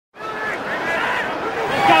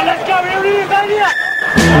I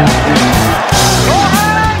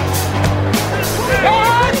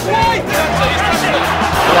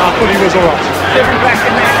thought he was all right. Getting back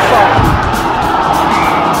in that spot.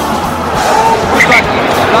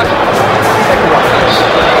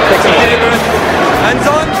 Hands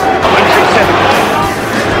on. 167.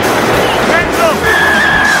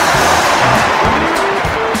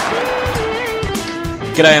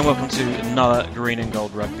 G'day and welcome to another Green and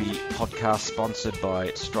Gold Rugby podcast sponsored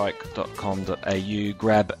by strike.com.au.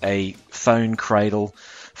 Grab a phone cradle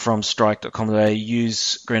from strike.com.au.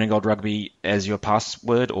 Use Green and Gold Rugby as your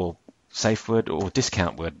password or safe word or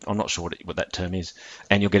discount word. I'm not sure what that term is,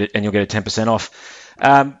 and you'll get it. And you'll get a 10% off.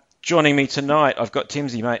 Joining me tonight, I've got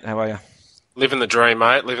Timsy, mate. How are you? Living the dream,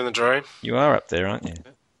 mate. Living the dream. You are up there, aren't you?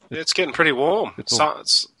 It's getting pretty warm.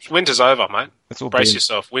 Winter's over, mate. Brace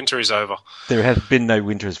yourself. Winter is over. There has been no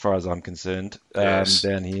winter as far as I'm concerned Yes.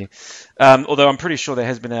 down here. Although I'm pretty sure there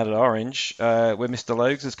has been out at Orange, where Mr.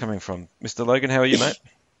 Logs is coming from. Mr. Logan, how are you, mate?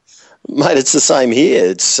 Mate, it's the same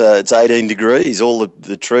here. It's 18 degrees. All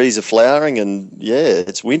the trees are flowering, and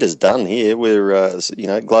it's winter's done here. We're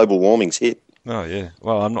global warming's hit. Oh yeah.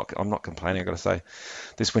 Well, I'm not complaining. I've got to say,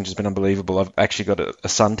 this winter's been unbelievable. I've actually got a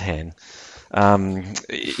suntan.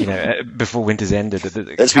 Before winter's ended.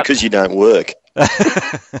 That's because you don't work.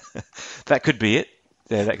 That could be it.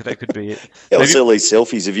 Yeah, that could be it. I'll see all these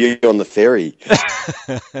selfies of you on the ferry.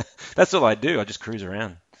 That's all I do. I just cruise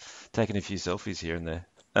around, taking a few selfies here and there.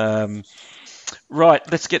 Right,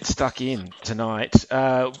 let's get stuck in tonight.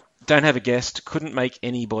 Don't have a guest. Couldn't make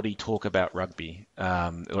anybody talk about rugby,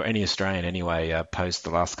 or any Australian anyway, post the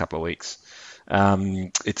last couple of weeks.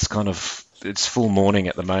 It's full morning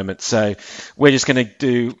at the moment, so we're just going to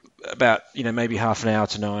do about maybe half an hour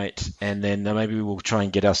tonight, and then maybe we'll try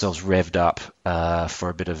and get ourselves revved up for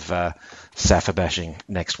a bit of Safa bashing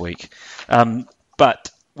next week. But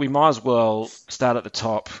we might as well start at the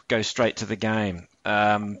top, go straight to the game.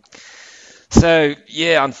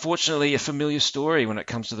 Unfortunately, a familiar story when it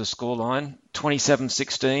comes to the scoreline.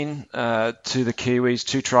 27-16 to the Kiwis,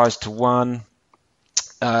 2 tries to 1.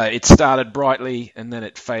 It started brightly and then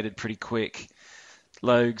it faded pretty quick.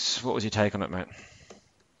 Logs, what was your take on it, mate?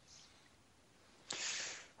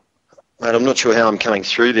 Mate, I'm not sure how I'm coming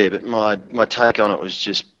through there, but my take on it was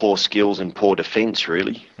just poor skills and poor defence,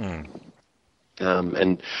 really. There's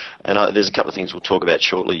a couple of things we'll talk about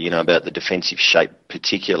shortly, about the defensive shape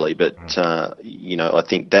particularly, but, I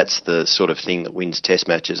think that's the sort of thing that wins test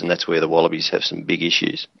matches, and that's where the Wallabies have some big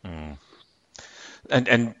issues.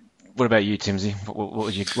 And what about you, Timsy? What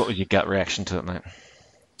was your gut reaction to it, mate?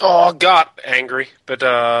 Oh, gut angry, but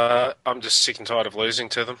I'm just sick and tired of losing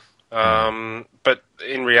to them. But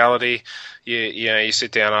in reality, you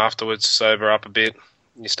sit down afterwards, sober up a bit,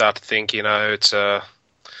 and you start to think, it's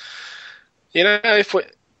if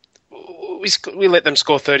we let them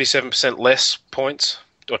score 37% less points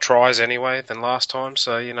or tries anyway than last time,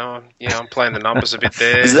 so I'm playing the numbers a bit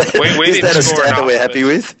there. Is that a stat that we're happy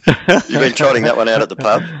with? You've been trotting that one out at the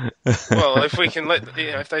pub. Well, if we can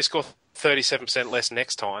if they score 37% less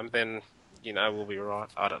next time, then we'll be right.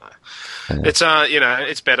 I don't know. It's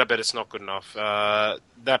it's better, but it's not good enough.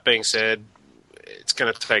 That being said, it's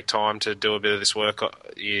going to take time to do a bit of this work.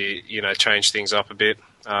 Change things up a bit.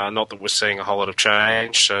 Not that we're seeing a whole lot of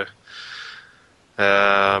change, so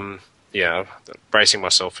bracing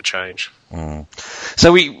myself for change.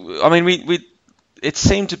 So it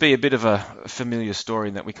seemed to be a bit of a familiar story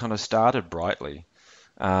in that we kind of started brightly,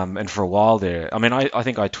 and for a while there. I mean, I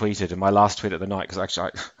think I tweeted in my last tweet of the night, because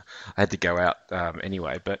actually I had to go out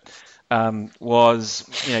anyway, but was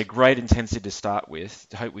great intensity to start with.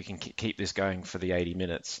 Hope we can keep this going for the 80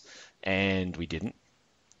 minutes, and we didn't.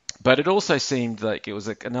 But it also seemed like it was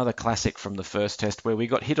another classic from the first test where we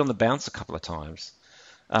got hit on the bounce a couple of times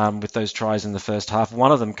with those tries in the first half.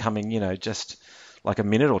 One of them coming, just like a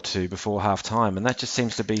minute or two before half time. And that just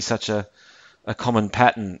seems to be such a common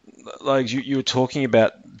pattern. Like you were talking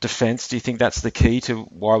about defence. Do you think that's the key to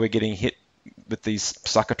why we're getting hit with these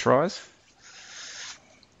sucker tries?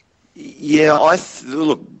 Yeah,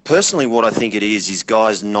 look, personally what I think it is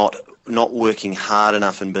guys not working hard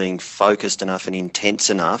enough and being focused enough and intense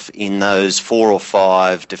enough in those 4 or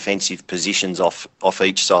 5 defensive positions off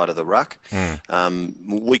each side of the ruck.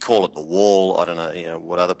 We call it the wall. I don't know,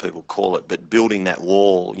 what other people call it, but building that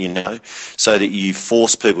wall, so that you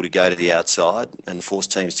force people to go to the outside and force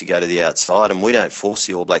teams to go to the outside. And we don't force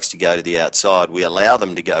the All Blacks to go to the outside. We allow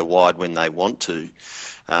them to go wide when they want to,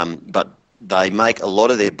 but they make a lot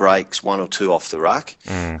of their breaks 1 or 2 off the ruck,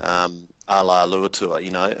 a la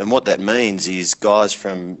Luatua, and what that means is guys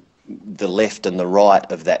from the left and the right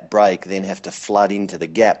of that break then have to flood into the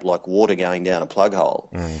gap like water going down a plug hole.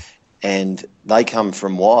 and they come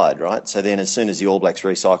from wide, right? So then as soon as the All Blacks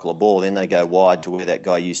recycle a ball, then they go wide to where that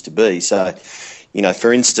guy used to be. So,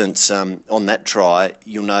 for instance, on that try,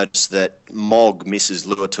 you'll notice that Mogg misses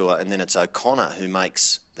Luatua, and then it's O'Connor who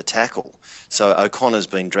makes the tackle. So O'Connor's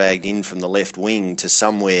been dragged in from the left wing to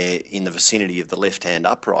somewhere in the vicinity of the left-hand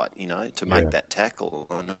upright, to make that tackle.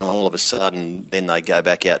 And all of a sudden, then they go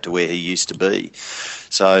back out to where he used to be.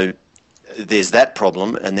 So there's that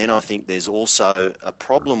problem. And then I think there's also a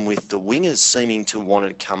problem with the wingers seeming to want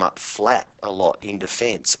to come up flat a lot in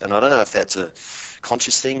defence. And I don't know if that's a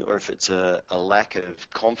conscious thing or if it's a lack of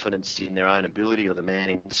confidence in their own ability or the man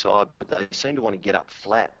inside, but they seem to want to get up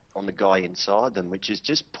flat on the guy inside them, which is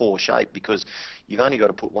just poor shape because you've only got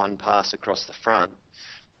to put one pass across the front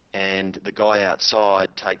and the guy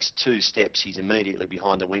outside takes 2 steps, he's immediately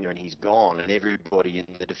behind the winger and he's gone, and everybody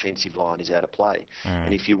in the defensive line is out of play.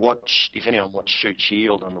 And if anyone watched Shoot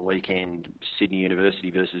Shield on the weekend, Sydney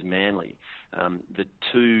University versus Manly, the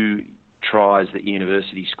 2 tries that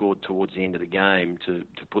University scored towards the end of the game to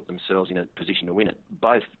put themselves in a position to win it,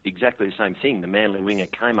 both exactly the same thing. The Manly winger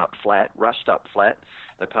came up flat, rushed up flat,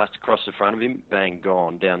 they passed across the front of him, bang,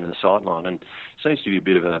 gone down the sideline, and it seems to be a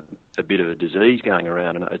bit of a disease going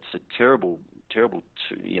around, and it's a terrible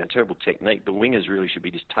technique. The wingers really should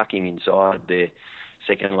be just tucking inside their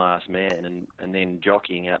second last man and then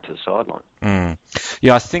jockeying out to the sideline.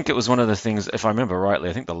 Yeah, I think it was one of the things, if I remember rightly,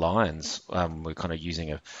 I think the Lions were kind of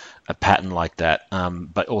using a pattern like that,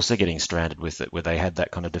 but also getting stranded with it, where they had that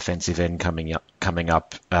kind of defensive end coming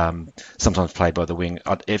up, sometimes played by the wing.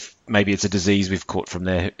 If maybe it's a disease we've caught from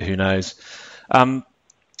there, who knows? So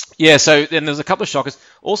then there was a couple of shockers.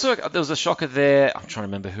 Also, there was a shocker there. I'm trying to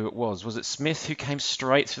remember who it was. Was it Smith who came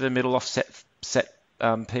straight through the middle off set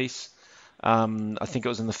piece? I think it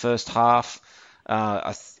was in the first half.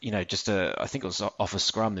 I think it was off a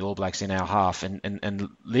scrum, the All Blacks in our half, and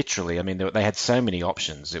literally, I mean, they had so many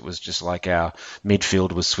options. It was just like our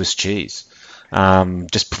midfield was Swiss cheese.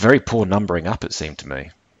 Just very poor numbering up, it seemed to me.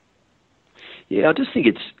 Yeah, I just think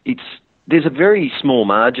there's a very small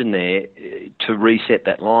margin there to reset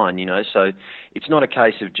that line, so it's not a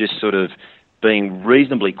case of just sort of being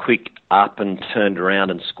reasonably quick up and turned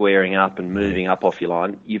around and squaring up and moving up off your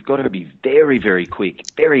line. You've got to be very, very quick,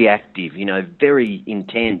 very active, very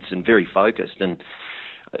intense and very focused. And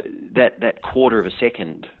that quarter of a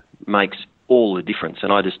second makes all the difference.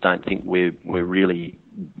 And I just don't think we're really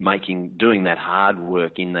doing that hard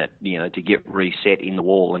work in that, to get reset in the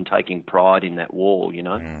wall and taking pride in that wall,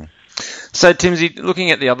 So, Timsy,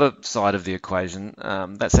 looking at the other side of the equation,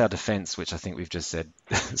 that's our defence, which I think we've just said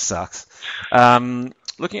sucks.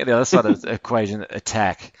 Looking at the other side of the equation,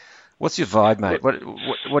 attack, what's your vibe, mate?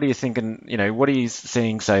 What are you thinking? What are you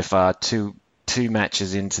seeing so far? Two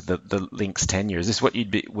matches into the Lynx tenure. Is this what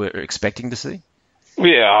were expecting to see?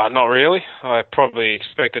 Yeah, not really. I probably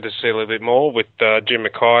expected to see a little bit more with Jim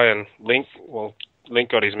Mackay and Link. Well,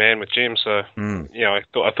 Link got his man with Jim, so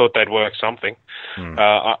I thought they'd work something.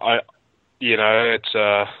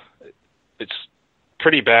 It's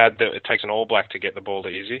pretty bad that it takes an All Black to get the ball to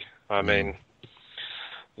Izzy. I mean,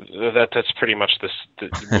 that's pretty much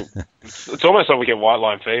it's almost like we get white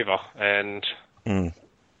line fever, and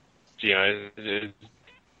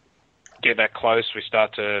get that close, we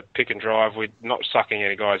start to pick and drive. We're not sucking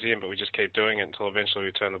any guys in, but we just keep doing it until eventually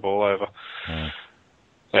we turn the ball over.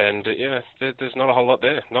 And there's not a whole lot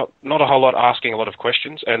there. Not a whole lot asking a lot of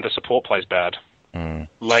questions, and the support plays bad.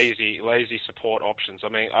 Lazy support options. I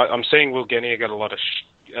mean, I'm seeing Will Genia got a lot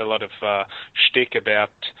of shtick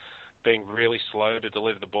about being really slow to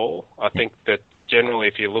deliver the ball. I think that generally,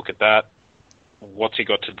 if you look at that, what's he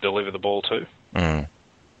got to deliver the ball to? And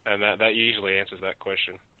that usually answers that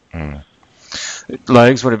question.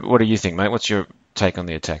 Logs, what do you think, mate? What's your take on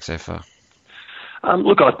the attack so far?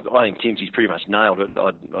 Look, I think Timsy's pretty much nailed it.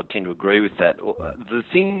 I tend to agree with that. The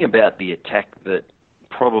thing about the attack that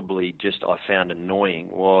probably just I found annoying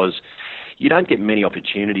was you don't get many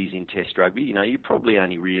opportunities in Test rugby. You probably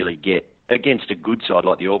only really get, against a good side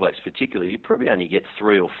like the All Blacks particularly, you probably only get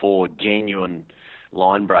 3 or 4 genuine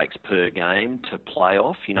line breaks per game to play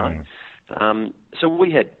off, So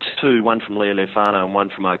we had 2, one from Leolefano and one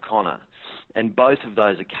from O'Connor. And both of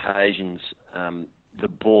those occasions, the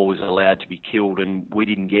ball was allowed to be killed and we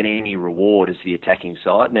didn't get any reward as the attacking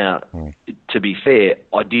side. Now, to be fair,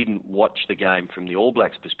 I didn't watch the game from the All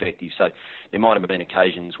Blacks perspective, so there might have been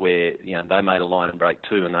occasions where they made a line and break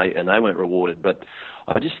too and they weren't rewarded. But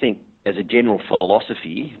I just think as a general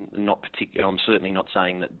philosophy, I'm certainly not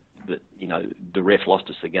saying that the ref lost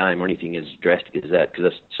us the game or anything as drastic as that,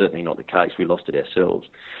 because that's certainly not the case. We lost it ourselves.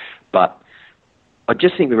 But I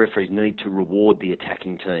just think the referees need to reward the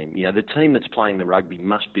attacking team. You know, the team that's playing the rugby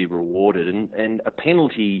must be rewarded, and a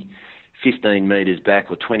penalty 15 metres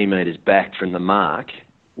back or 20 metres back from the mark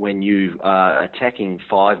when you are attacking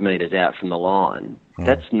 5 metres out from the line,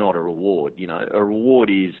 that's not a reward. You know, a reward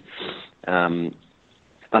is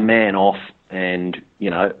a man off and, you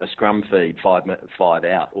know, a scrum feed 5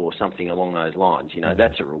 out or something along those lines. You know,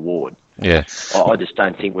 that's a reward. Yeah. I just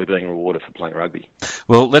don't think we're being rewarded for playing rugby.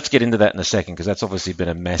 Well, let's get into that in a second, because that's obviously been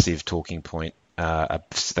a massive talking point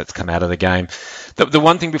that's come out of the game. The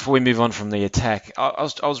one thing before we move on from the attack, I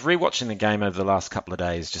was rewatching the game over the last couple of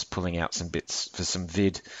days, just pulling out some bits for some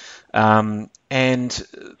vid. And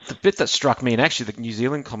the bit that struck me, and actually the New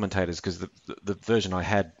Zealand commentators, because the version I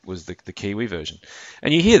had was the Kiwi version,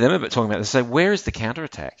 and you hear them a bit talking about this, say, where is the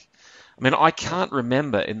counter-attack? I mean, I can't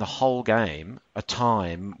remember in the whole game a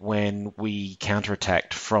time when we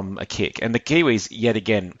counterattacked from a kick. And the Kiwis, yet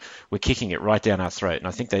again, were kicking it right down our throat. And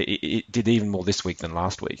I think it did even more this week than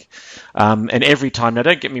last week. And every time, now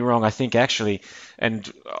don't get me wrong, I think actually, and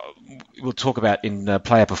we'll talk about in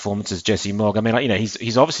player performances, Jesse Mogg. I mean, you know,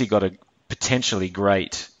 he's obviously got a potentially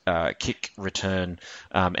great kick return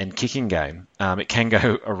and kicking game. It can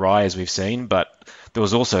go awry, as we've seen, but there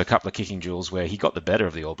was also a couple of kicking duels where he got the better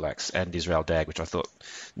of the All Blacks and Israel Dagg, which I thought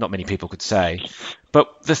not many people could say.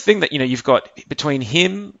 But the thing that, you know, you've got between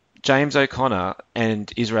him, James O'Connor, and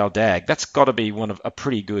Israel Dagg, that's got to be one of a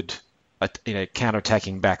pretty good, you know,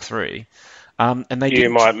 counter-attacking back three. And they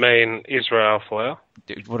might mean Israel Folau.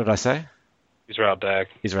 What did I say? Israel Dagg.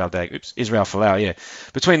 Israel Dagg. Oops. Israel Folau, yeah.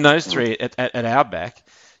 Between those three at our back,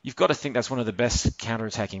 you've got to think that's one of the best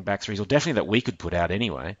counter-attacking back threes, or definitely that we could put out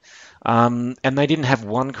anyway. And they didn't have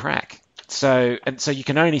one crack. So you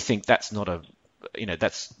can only think that's not a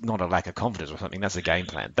lack of confidence or something. That's a game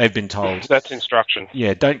plan. They've been told that's instruction.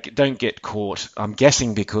 Yeah, don't get caught. I'm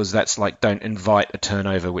guessing because that's like, don't invite a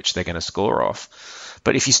turnover which they're going to score off.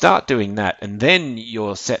 But if you start doing that, and then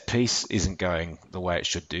your set piece isn't going the way it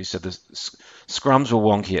should do, so the scrums were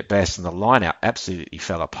wonky at best, and the line-out absolutely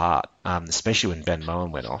fell apart, especially when Ben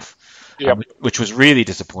Moen went off, which was really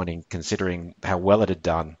disappointing considering how well it had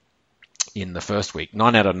done in the first week.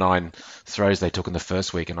 9 out of 9 throws they took in the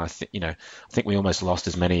first week, and I think we almost lost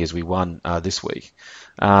as many as we won this week.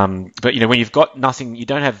 But you know, when you've got nothing, you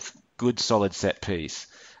don't have good solid set piece,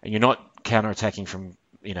 and you're not counter-attacking from,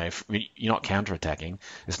 you know, you're not counter-attacking,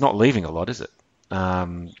 it's not leaving a lot, is it? You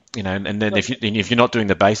know, and then if you're not doing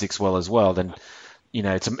the basics well as well, then, you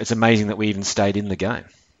know, it's amazing that we even stayed in the game.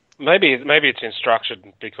 Maybe it's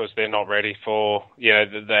instruction because they're not ready for, you know,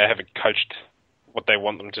 they haven't coached what they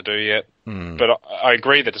want them to do yet. But I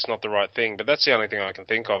agree that it's not the right thing, but that's the only thing I can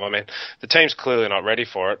think of. I mean, the team's clearly not ready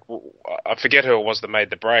for it. I forget who it was that made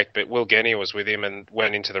the break, but Will Genia was with him and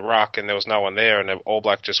went into the ruck, and there was no one there, and the All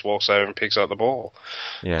Black just walks over and picks up the ball.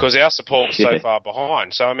 Because our support's so far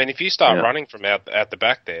behind. So, I mean, if you start running from out the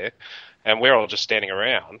back there, and we're all just standing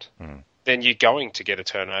around, then you're going to get a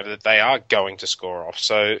turnover that they are going to score off.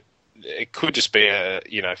 So it could just be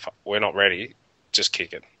we're not ready, just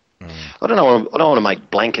kick it. I don't want to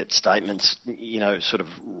make blanket statements, you know, sort of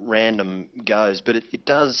random goes, but it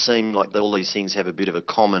does seem like all these things have a bit of a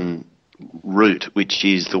common root, which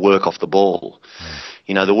is the work off the ball.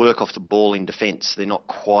 You know, the work off the ball in defence, they're not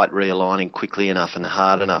quite realigning quickly enough and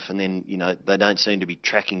hard enough, and then, you know, they don't seem to be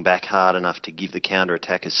tracking back hard enough to give the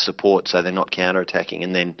counter-attackers support, so they're not counter-attacking,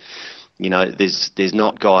 and then, you know, there's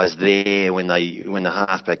not guys there when the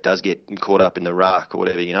halfback does get caught up in the ruck or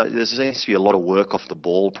whatever. You know, there seems to be a lot of work off the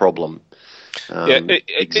ball problem.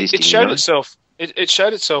 It showed itself. It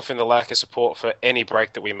showed itself in the lack of support for any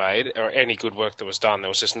break that we made or any good work that was done. There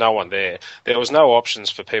was just no one there. There was no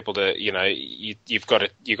options for people to, you know, you've got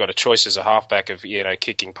a choice as a halfback of, you know,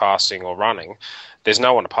 kicking, passing, or running. There's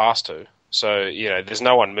no one to pass to, so, you know, there's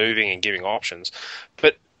no one moving and giving options.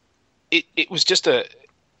 But it was just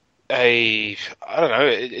I don't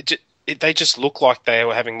know. They just looked like they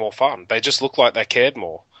were having more fun. They just looked like they cared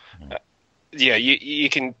more. You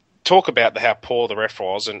can talk about how poor the ref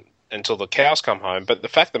was until the cows come home, but the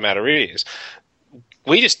fact of the matter is,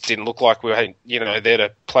 we just didn't look like we were, you know, there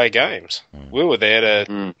to play games. We were there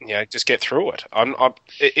to, you know, just get through it.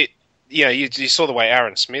 You saw the way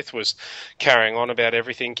Aaron Smith was carrying on about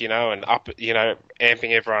everything, you know, and up, you know,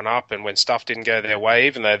 amping everyone up. And when stuff didn't go their way,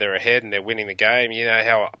 even though they're ahead and they're winning the game, you know,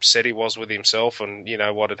 how upset he was with himself and, you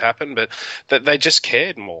know, what had happened. But that they just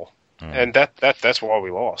cared more. And that's why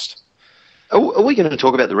we lost. Are we going to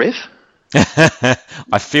talk about the ref?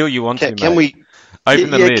 I feel you want to, can mate. We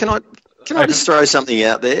open the lid? Can I just throw something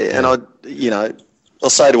out there? And I'll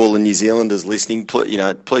say to all the New Zealanders listening,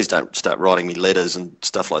 please don't start writing me letters and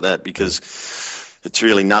stuff like that, because it's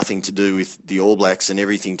really nothing to do with the All Blacks and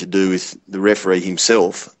everything to do with the referee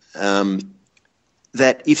himself.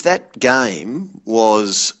 That if that game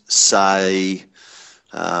was, say,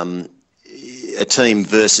 a team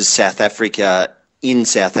versus South Africa in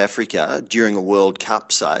South Africa during a World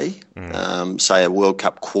Cup, say a World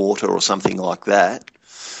Cup quarter or something like that,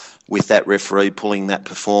 with that referee pulling that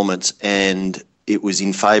performance, and it was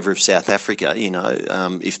in favour of South Africa,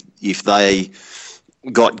 if they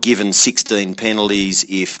got given 16 penalties,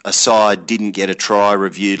 if a side didn't get a try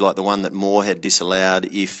reviewed like the one that Moore had disallowed,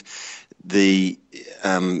 if the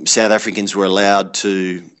South Africans were allowed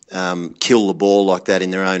to kill the ball like that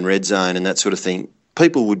in their own red zone and that sort of thing,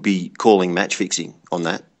 people would be calling match fixing on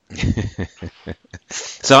that.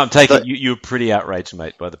 So I'm taking you were pretty outraged,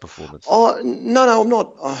 mate, by the performance. Oh no, I'm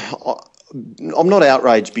not. I'm not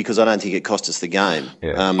outraged because I don't think it cost us the game.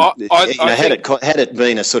 Yeah. Had it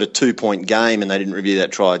been a sort of 2-point game and they didn't review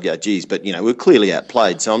that try, I'd go, geez, but we're clearly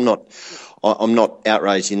outplayed. So I'm not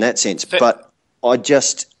outraged in that sense. But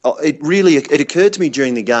it occurred to me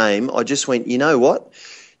during the game. I just went, you know what,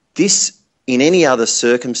 this. In any other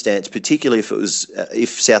circumstance, particularly if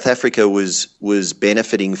South Africa was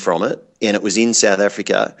benefiting from it and it was in South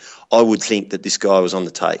Africa, I would think that this guy was on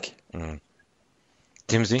the take.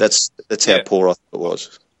 Timsy? That's how poor I thought it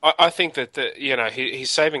was. I think that his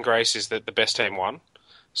saving grace is that the best team won,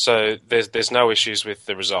 so there's no issues with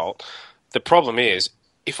the result. The problem is,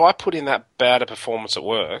 if I put in that bad a performance at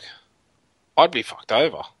work, I'd be fucked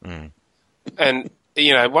over. And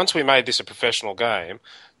once we made this a professional game,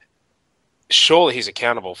 surely he's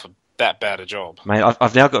accountable for that bad a job. Mate,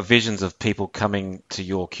 I've now got visions of people coming to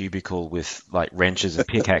your cubicle with like wrenches and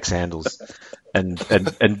pickaxe handles and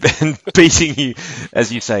beating you,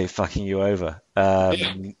 as you say, fucking you over.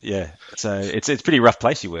 Yeah. So it's a pretty rough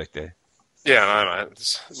place you work there. Yeah, I know,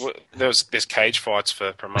 mate. There's cage fights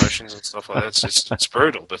for promotions and stuff like that. It's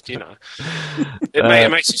brutal, but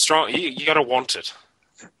it makes you strong. You got to want it.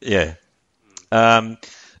 Yeah.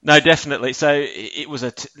 No, definitely. So it was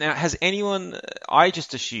now, has anyone, I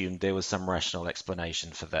just assumed there was some rational explanation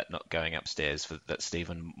for that not going upstairs, for that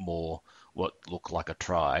Stephen Moore, what looked like a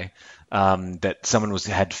try, that someone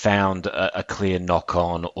had found a clear knock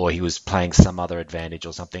on, or he was playing some other advantage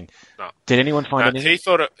or something. No. Did anyone find anything? He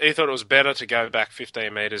thought it was better to go back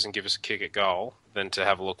 15 metres and give us a kick at goal than to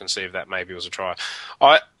have a look and see if that maybe was a try.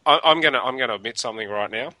 I'm gonna admit something right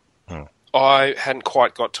now. I hadn't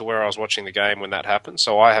quite got to where I was watching the game when that happened,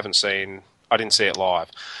 so I didn't see it live.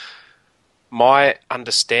 My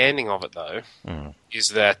understanding of it, though,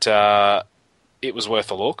 is that it was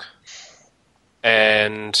worth a look,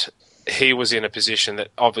 and he was in a position that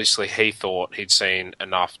obviously he thought he'd seen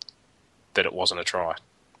enough that it wasn't a try.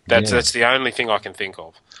 That's the only thing I can think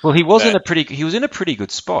of. Well, he was in a pretty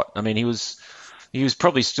good spot. I mean, he was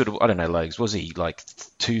probably stood, I don't know, Logs, was he like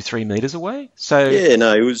 2-3 metres away? So yeah,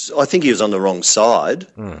 no, I think he was on the wrong side,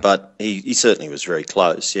 but he certainly was very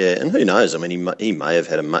close, yeah. And who knows, I mean, he may have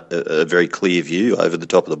had a very clear view over the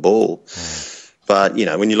top of the ball. But,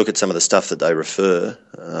 when you look at some of the stuff that they refer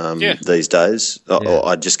these days,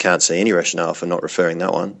 I just can't see any rationale for not referring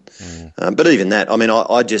that one. But even that, I mean,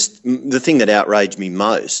 the thing that outraged me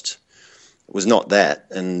most was not that,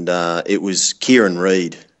 and it was Kieran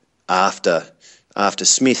Reid after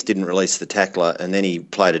Smith didn't release the tackler, and then he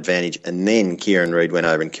played advantage, and then Kieran Reid went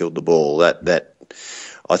over and killed the ball. That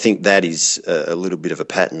I think that is a little bit of a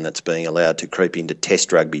pattern that's being allowed to creep into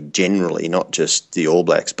Test rugby generally, not just the All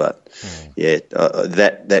Blacks. But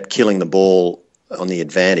that killing the ball on the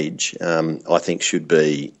advantage, I think, should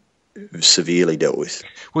be severely dealt with.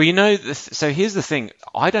 Well, so here's the thing: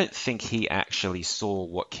 I don't think he actually saw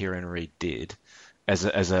what Kieran Reid did as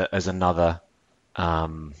another.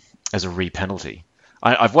 As a re-penalty.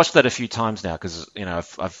 I've watched that a few times now because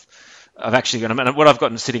I've actually got what I've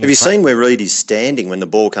gotten sitting. Have you seen where Reid is standing when the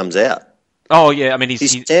ball comes out? Oh yeah, I mean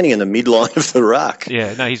he's standing in the midline of the ruck.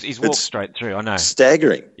 Yeah, no, he's walked straight through. I know,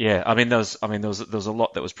 staggering. Yeah, I mean there was a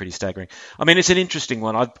lot that was pretty staggering. I mean it's an interesting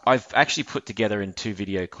one. I've actually put together in 2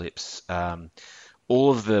 video clips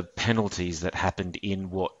all of the penalties that happened in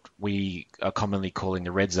what we are commonly calling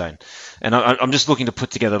the red zone. And I'm just looking to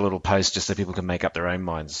put together a little post just so people can make up their own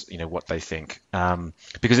minds, what they think.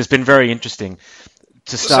 Because it's been very interesting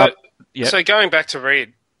to start. So going back to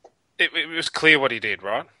Reid, it was clear what he did,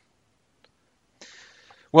 right?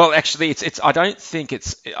 Well, actually, I don't think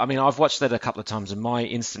it's. I mean, I've watched that a couple of times in my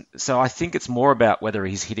instant. So I think it's more about whether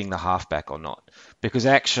he's hitting the halfback or not. Because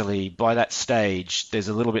actually, by that stage, there's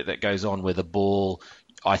a little bit that goes on where the ball,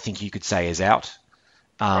 I think you could say, is out.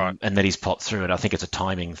 and that he's popped through it. I think it's a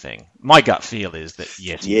timing thing. My gut feel is that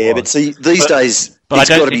yes. Yeah, but see, these days it's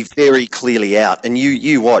got to be very clearly out. And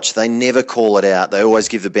you watch, they never call it out. They always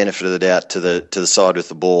give the benefit of the doubt to the side with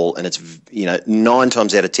the ball. And it's 9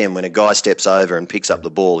 times out of 10 when a guy steps over and picks up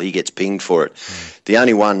the ball, he gets pinged for it. The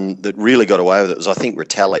only one that really got away with it was, I think,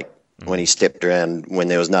 Retallick, when he stepped around when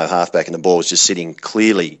there was no halfback and the ball was just sitting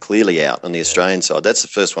clearly out on the Australian side. That's the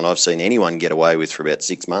first one I've seen anyone get away with for about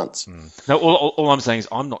 6 months. No, all I'm saying is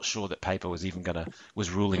I'm not sure that Paper was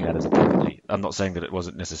ruling that as a penalty. I'm not saying that it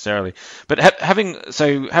wasn't necessarily, but having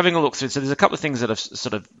a look through. So there's a couple of things that I've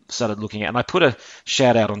sort of started looking at, and I put a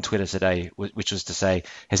shout out on Twitter today, which was to say,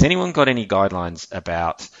 has anyone got any guidelines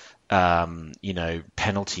about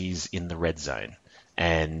penalties in the red zone?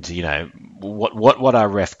 And what our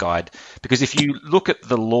ref guide, because if you look at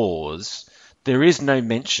the laws, there is no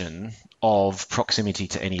mention of proximity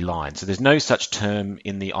to any line. So there's no such term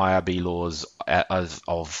in the IRB laws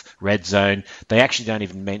of red zone. They actually don't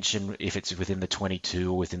even mention if it's within the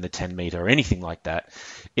 22 or within the 10 meter or anything like that.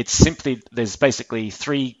 It's simply, there's basically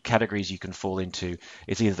 3 categories you can fall into.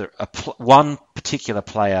 It's either one particular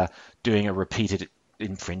player doing a repeated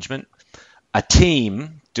infringement, a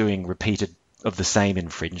team doing repeated of the same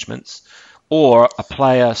infringements, or a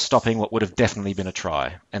player stopping what would have definitely been a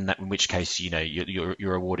try, and that in which case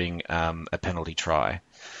you're awarding a penalty try.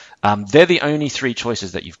 They're the only 3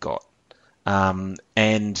 choices that you've got,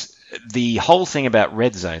 and the whole thing about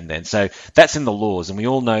red zone then, so that's in the laws, and we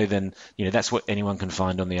all know then, that's what anyone can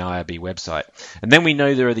find on the IRB website. And then we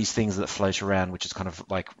know there are these things that float around, which is kind of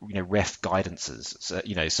like, ref guidances.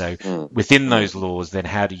 So, within those laws, then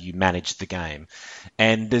how do you manage the game?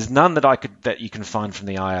 And there's none that you can find from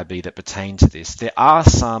the IRB that pertain to this. There are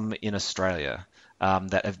some in Australia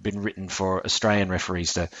that have been written for Australian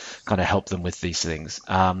referees to kind of help them with these things.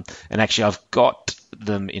 And actually, I've got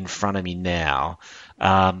them in front of me now.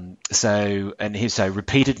 So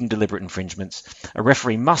repeated and deliberate infringements. A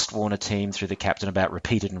referee must warn a team through the captain about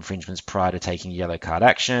repeated infringements prior to taking yellow card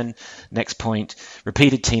action. Next point,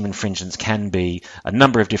 repeated team infringements can be a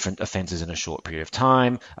number of different offences in a short period of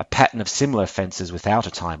time, a pattern of similar offences without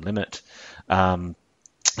a time limit,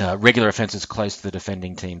 regular offences close to the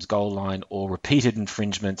defending team's goal line, or repeated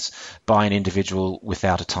infringements by an individual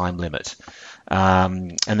without a time limit.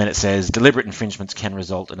 And then it says deliberate infringements can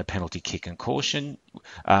result in a penalty kick and caution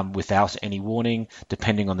without any warning,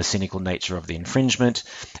 depending on the cynical nature of the infringement.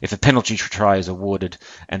 If a penalty try is awarded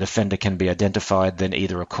and offender can be identified, then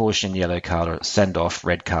either a caution, yellow card, or send-off,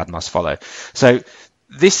 red card must follow. So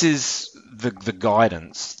this is the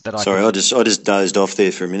guidance that I... Sorry, I just dozed off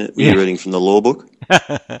there for a minute. Were you reading from the law book?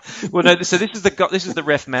 Well, no. So this is the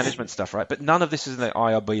ref management stuff, right? But none of this is in the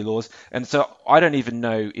IRB laws, and so I don't even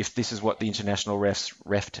know if this is what the international refs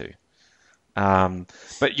ref to.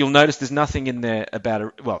 But you'll notice there's nothing in there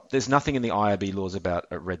there's nothing in the IRB laws about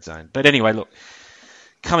a red zone. But anyway, look,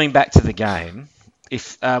 coming back to the game.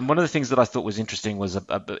 If one of the things that I thought was interesting was,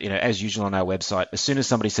 as usual on our website, as soon as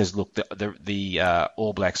somebody says, "Look, the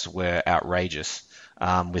All Blacks were outrageous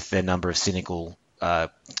with their number of cynical,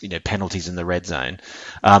 penalties in the red zone,"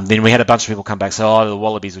 then we had a bunch of people come back and say, "Oh, the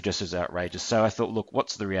Wallabies were just as outrageous." So I thought, look,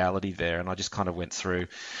 what's the reality there? And I just kind of went through,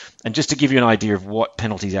 and just to give you an idea of what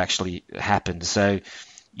penalties actually happened. So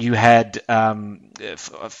you had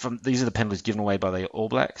these are the penalties given away by the All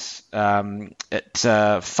Blacks.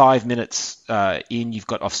 At 5 minutes in, you've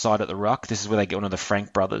got offside at the ruck. This is where they get one of the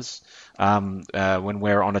Frank brothers. When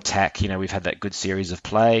we're on attack, we've had that good series of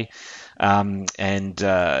play, and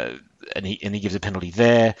he gives a penalty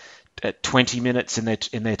there. At 20 minutes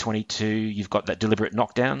in their 22, you've got that deliberate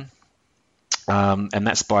knockdown. And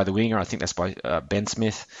that's by the winger. I think that's by Ben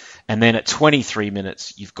Smith. And then at 23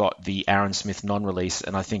 minutes, you've got the Aaron Smith non-release.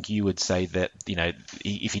 And I think you would say that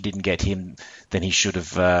if he didn't get him, then he should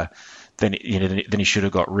have then he should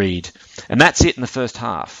have got Reid. And that's it in the first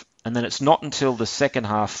half. And then it's not until the second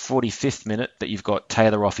half, 45th minute, that you've got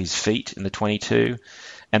Taylor off his feet in the 22.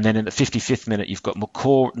 And then in the 55th minute, you've got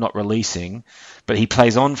McCaw not releasing, but he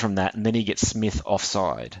plays on from that, and then he gets Smith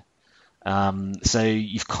offside. So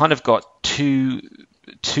you've kind of got two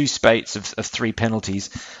spates of 3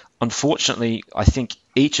 penalties. Unfortunately, I think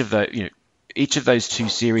each of those 2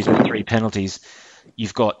 series with 3 penalties,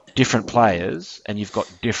 you've got different players and you've got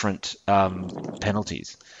different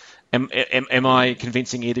penalties. Am I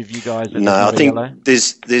convincing either of you guys? No, I think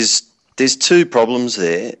there's 2 problems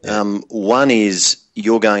there. One is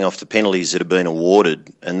you're going off the penalties that have been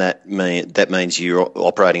awarded, and that means you're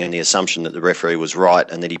operating on the assumption that the referee was right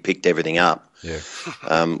and that he picked everything up,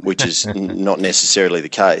 which is not necessarily the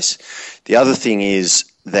case. The other thing is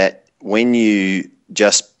that when you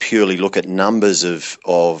just purely look at numbers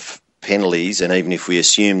of penalties, and even if we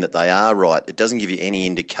assume that they are right, it doesn't give you any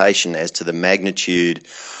indication as to the magnitude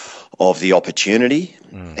of the opportunity.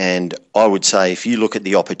 And I would say if you look at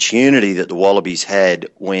the opportunity that the Wallabies had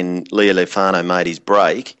when Leo Lefano made his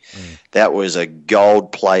break, that was a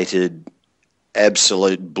gold-plated,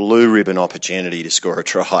 absolute blue ribbon opportunity to score a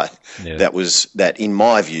try. Yeah. That in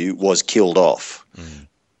my view was killed off,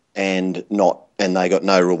 and they got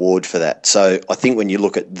no reward for that. So I think when you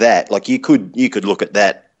look at that, like you could look at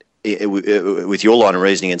that with your line of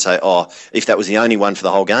reasoning and say, if that was the only one for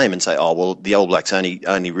the whole game, and say, well, the All Blacks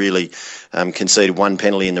only really conceded one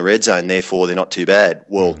penalty in the red zone, therefore they're not too bad.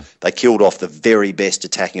 Well, they killed off the very best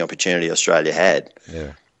attacking opportunity Australia had.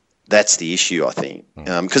 Yeah. That's the issue, I think.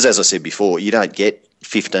 Because as I said before, you don't get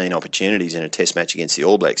 15 opportunities in a test match against the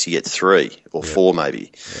All Blacks. You get 3 or 4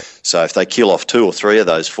 maybe. Yeah. So if they kill off 2 or 3 of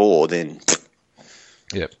those 4, then...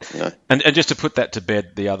 Yeah, you know. And just to put that to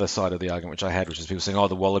bed, the other side of the argument which I had, which is people saying,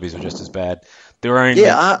 the Wallabies were just as bad. There are only,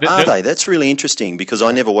 are they? That's really interesting because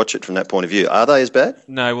I never watch it from that point of view. Are they as bad?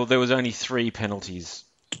 No, well, there was only 3 penalties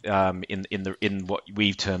in what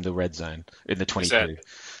we've termed the red zone in the 22.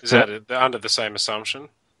 Is that under the same assumption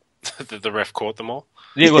that the ref caught them all?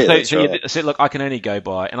 Yeah, well, right. So look, I can only go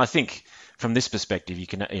by, and I think from this perspective, you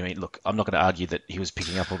can. I mean, look, I'm not going to argue that he was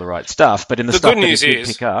picking up all the right stuff, but in the stuff that he did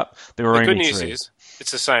pick up, there were only 3. The good news is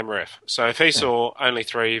it's the same ref. So if he saw only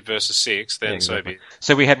 3 versus 6, then so be it.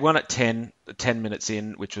 So we had one at 10 minutes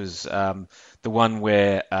in, which was the one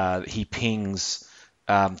where he pings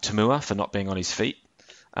Tamua for not being on his feet.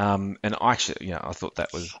 And I actually, I thought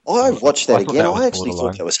that was... I watched that again. I actually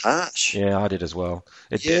thought that was harsh. Yeah, I did as well.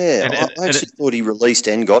 I actually thought he released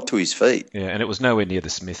and got to his feet. Yeah, and it was nowhere near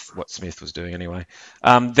what Smith was doing anyway.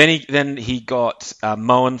 Then he got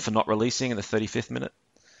Moen for not releasing in the 35th minute.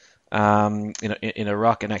 In a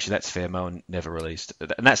ruck, and actually that's fair. Moen never released,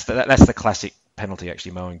 and that's the classic penalty.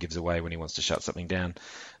 Actually, Moen gives away when he wants to shut something down.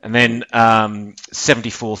 And then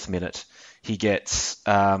 74th minute, he gets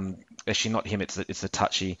actually not him. It's the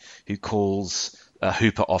touchy who calls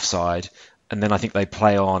Hooper offside, and then I think they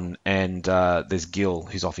play on, and there's Gill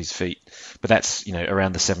who's off his feet, but that's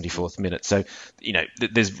around the 74th minute. So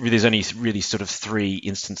there's only really sort of 3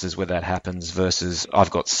 instances where that happens versus I've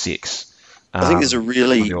got 6. I think there's a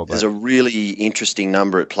really interesting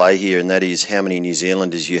number at play here, and that is how many New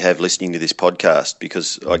Zealanders you have listening to this podcast,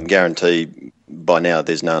 because I can guarantee by now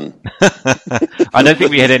there's none. I don't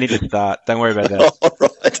think we had any to start. Don't worry about that. All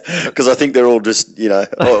right, because I think they're all just,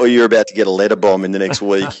 or you're about to get a letter bomb in the next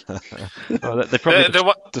week. Well, they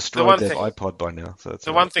probably destroyed their iPod by now. So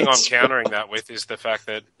the one thing I'm countering that with is the fact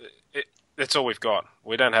that that's all we've got.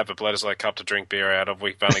 We don't have a Bledisloe Cup to drink beer out of.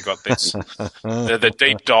 We've only got this, the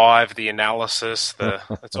deep dive, the analysis.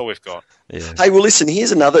 That's all we've got. Yeah. Hey, well, listen,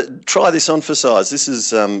 here's another. Try this on for size. This is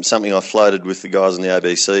something I floated with the guys on the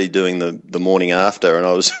ABC doing the morning after, and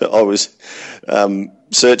I was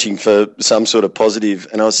searching for some sort of positive,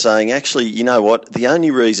 and I was saying, actually, you know what? The only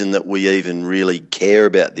reason that we even really care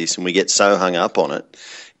about this and we get so hung up on it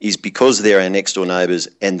is because they're our next door neighbours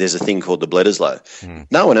and there's a thing called the Bledisloe.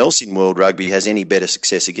 No one else in world rugby has any better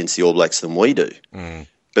success against the All Blacks than we do.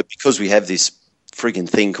 But because we have this frigging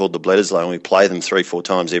thing called the Bledisloe and we play them 3-4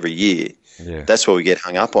 times every year, that's why we get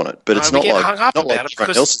hung up on it. But it's not like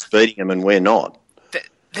everyone else is beating them and we're not.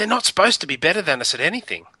 They're not supposed to be better than us at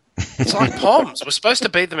anything. It's like Poms. We're supposed to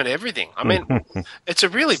beat them at everything. I mean, it's a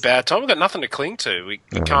really bad time. We've got nothing to cling to. We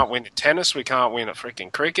can't win at tennis. We can't win at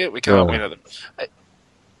freaking cricket. We can't win at...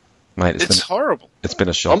 Mate, it's horrible. It's been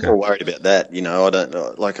a shocker. I'm more worried about that. I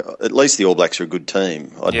don't at least the All Blacks are a good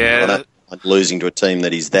team. I don't like losing to a team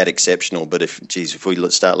that is that exceptional. But if we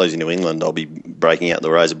start losing to England, I'll be breaking out the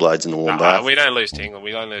razor blades in the warm bath. We don't lose to England.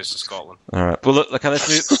 We don't lose to Scotland. All right. Well, look. Okay, let's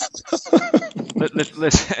move.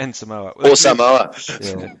 let's end Samoa. Samoa.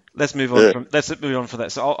 Yeah. Let's move on. Let's move on for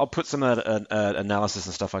that. So I'll put some analysis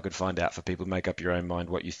and stuff I could find out for people to make up your own mind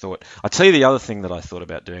what you thought. I'll tell you the other thing that I thought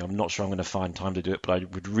about doing. I'm not sure I'm going to find time to do it, but I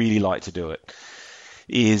would really like to do it.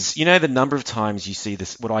 Is the number of times you see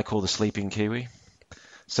this, what I call the sleeping Kiwi.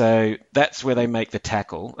 So that's where they make the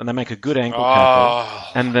tackle, and they make a good ankle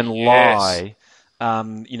tackle, and then lie,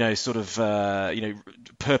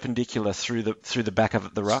 perpendicular through the back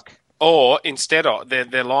of the ruck. Or instead of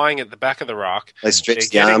they're lying at the back of the ruck. They stretch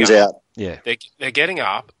the arms out. Yeah, they're getting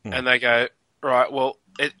up, and they go, right. Well,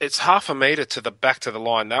 it's half a metre to the back to the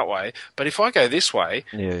line that way. But if I go this way,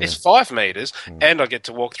 it's 5 metres, and I get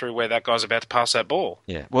to walk through where that guy's about to pass that ball.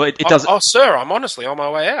 Yeah. Well, it does. Oh, sir, I'm honestly on my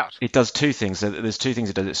way out. It does 2 things. There's 2 things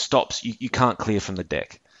it does. It stops. You can't clear from the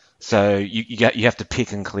deck. So you have to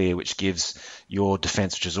pick and clear, which gives your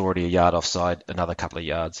defence, which is already a yard offside, another couple of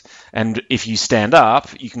yards. And if you stand up,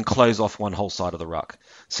 you can close off one whole side of the ruck.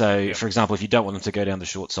 So, for example, if you don't want them to go down the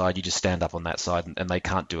short side, you just stand up on that side, and they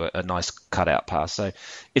can't do a nice cutout pass. So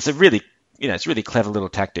it's a really, it's a really clever little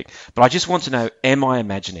tactic. But I just want to know, am I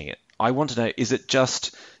imagining it? I want to know, is it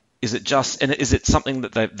just, and is it something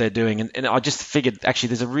that they're doing? And I just figured, actually,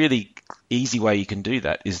 there's a really easy way you can do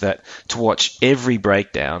that, is that to watch every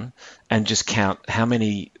breakdown and just count how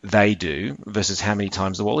many they do versus how many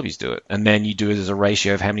times the Wallabies do it. And then you do it as a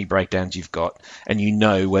ratio of how many breakdowns you've got, and you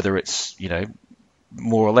know whether it's,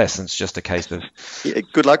 more or less, and it's just a case of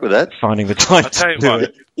good luck with that. Finding the time I'll tell you to do what,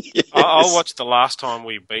 it. Yes. I'll watch the last time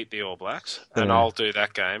we beat the All Blacks, and I'll do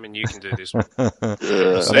that game, and you can do this one.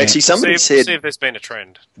 Actually, somebody said, see if there's been a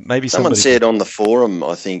trend. Maybe someone said on the forum,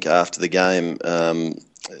 I think after the game,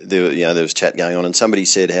 there was chat going on, and somebody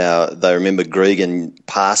said how they remember Gregan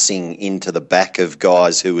passing into the back of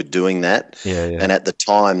guys who were doing that. Yeah. And at the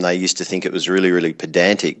time, they used to think it was really, really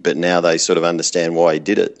pedantic, but now they sort of understand why he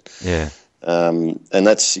did it. Yeah. And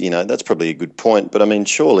that's probably a good point. But I mean,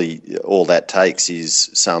 surely all that takes is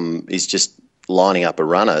just lining up a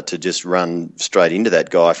runner to just run straight into that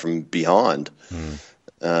guy from behind.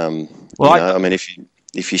 I mean,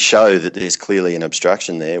 if you show that there's clearly an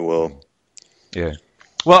obstruction there, well, yeah.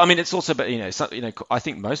 Well, I mean, it's also, but I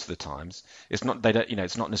think most of the times it's not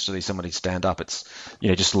it's not necessarily somebody stand up. It's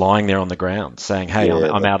just lying there on the ground saying, "Hey,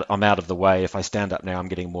 I'm out of the way. If I stand up now, I'm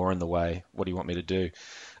getting more in the way. What do you want me to do?"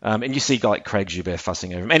 And you see like Craig Joubert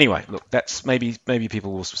fussing over him. Anyway, look, that's maybe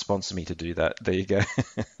people will sponsor me to do that. There you go.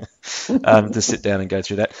 To sit down and go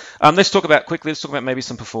through that. Let's talk about maybe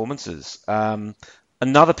some performances.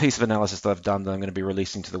 Another piece of analysis that I've done that I'm going to be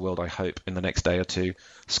releasing to the world, I hope, in the next day or two.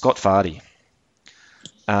 Scott Fardy.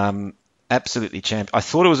 Absolutely champ. I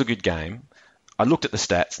thought it was a good game. I looked at the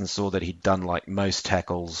stats and saw that he'd done like most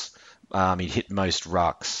tackles. He'd hit most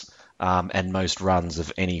rucks and most runs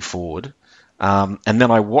of any forward. And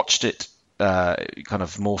then I watched it kind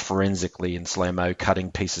of more forensically in slow-mo,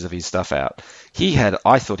 cutting pieces of his stuff out.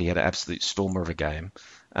 I thought he had an absolute stormer of a game.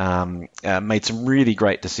 Made some really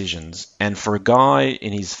great decisions. And for a guy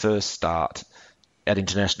in his first start at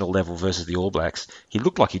international level versus the All Blacks, he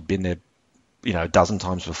looked like he'd been there, a dozen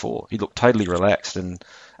times before. He looked totally relaxed and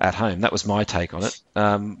at home. That was my take on it.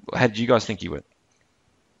 How did you guys think he went?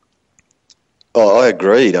 Oh, I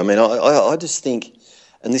agreed. I mean, I just think,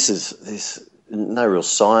 and there's no real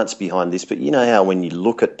science behind this, but you know how when you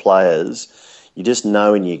look at players, you just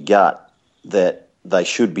know in your gut that they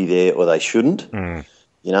should be there or they shouldn't.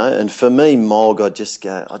 And for me, Mogg, I just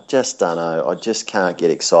don't know. I just can't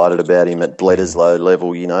get excited about him at Bledisloe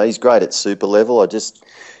level. He's great at super level. I just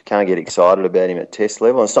can't get excited about him at test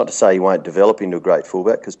level. And it's not to say he won't develop into a great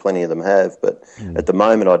fullback, because plenty of them have, but at the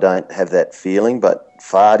moment I don't have that feeling. But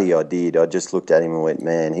Fardy, I did. I just looked at him and went,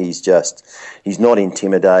 man, he's not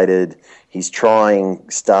intimidated. He's trying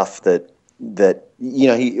stuff that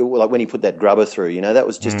like when he put that grubber through, that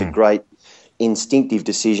was just a great instinctive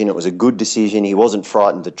decision. It was a good decision. He wasn't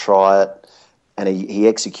frightened to try it, and he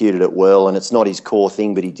executed it well. And it's not his core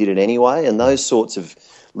thing, but he did it anyway. And those sorts of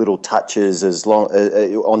little touches,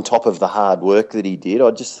 on top of the hard work that he did,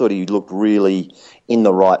 I just thought he looked really in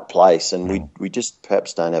the right place. And we just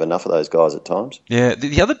perhaps don't have enough of those guys at times. Yeah,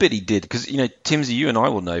 the other bit he did, because Timsy, you and I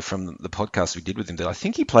will know from the podcast we did with him that I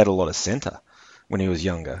think he played a lot of centre when he was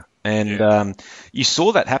younger, and you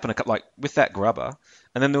saw that happen like with that grubber.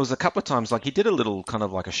 And then there was a couple of times, like he did a little kind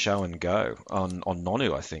of like a show and go on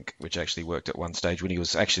Nonu, I think, which actually worked at one stage when he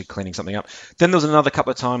was actually cleaning something up. Then there was another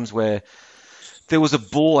couple of times where there was a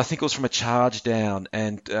ball, I think it was from a charge down,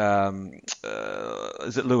 and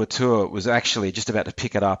Luatua was actually just about to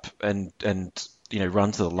pick it up and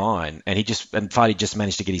run to the line, and Fardy just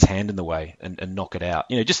managed to get his hand in the way and knock it out.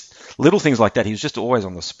 Just little things like that. He was just always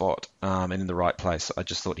on the spot and in the right place. I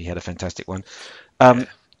just thought he had a fantastic one.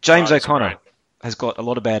 James O'Connor has got a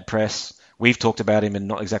lot of bad press. We've talked about him in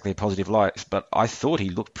not exactly a positive light, but I thought he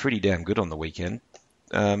looked pretty damn good on the weekend.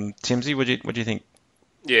 Timsy, what do you think?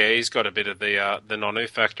 Yeah, he's got a bit of the Nonu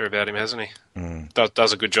factor about him, hasn't he?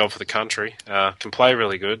 Does a good job for the country. Can play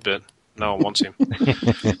really good, but no one wants him.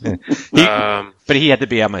 But he had to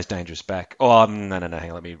be our most dangerous back. Oh, no. Hang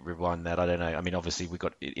on, let me rewind that. I don't know. I mean, obviously we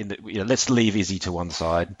got let's leave Izzy to one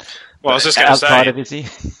side. Well, I was just going to say, outside of Izzy,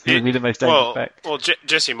 he'd be the most dangerous back. Well,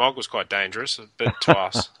 Jesse Mogg was quite dangerous, but to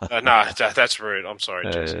us, no, that's rude. I'm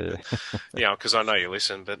sorry, Jesse. Because I know you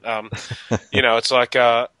listen, but it's like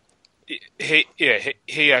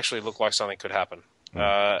he actually looked like something could happen.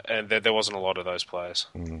 And there wasn't a lot of those players.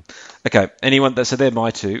 Okay, so they're my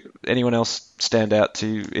two. Anyone else stand out to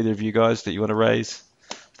either of you guys that you want to raise?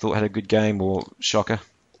 thought had a good game or shocker?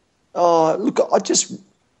 Oh, look, I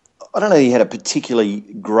don't know he had a particularly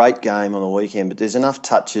great game on the weekend, but there's enough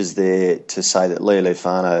touches there to say that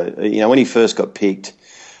Leali'ifano, when he first got picked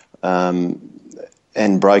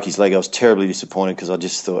and broke his leg, I was terribly disappointed because I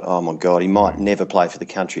just thought, oh my God, he might never play for the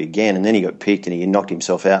country again. And then he got picked and he knocked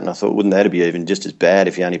himself out, and I thought, wouldn't that be even just as bad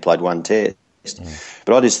if he only played one test?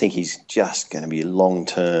 But I just think he's just going to be a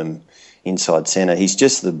long-term inside centre. He's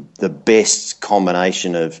just the best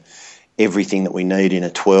combination of everything that we need in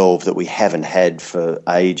a 12 that we haven't had for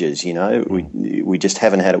ages, We just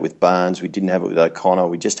haven't had it with Barnes. We didn't have it with O'Connor.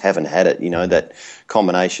 We just haven't had it, that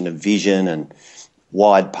combination of vision and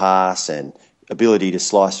wide pass and ability to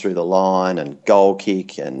slice through the line and goal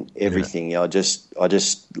kick and everything. I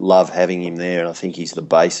just love having him there, and I think he's the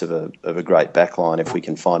base of a great backline if we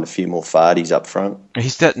can find a few more fardies up front.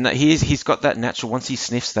 He's got that natural. Once he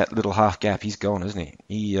sniffs that little half gap, he's gone, isn't he?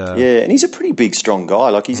 Yeah, and he's a pretty big, strong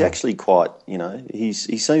guy. Like he's actually quite, he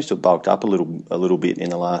seems to have bulked up a little bit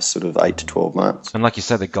in the last sort of 8 to 12 months. And like you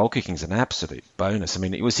said, the goal kicking's an absolute bonus. I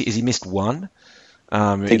mean, has he missed one?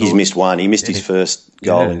 I think he's missed one. He missed his first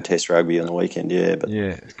goal in Test rugby on the weekend.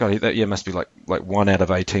 Must be like 1 out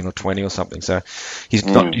of 18 or 20 or something. So he's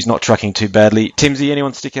not trucking too badly. Timsy,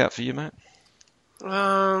 anyone stick out for you, mate?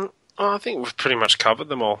 I think we've pretty much covered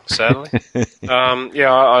them all. Sadly,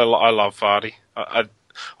 I love Vardy. I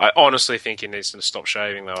honestly think he needs to stop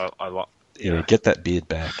shaving though. Get that beard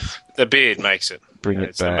back. The beard makes it. Bring it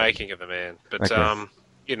it's back. The making of the man. But okay.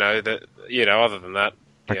 Other than that.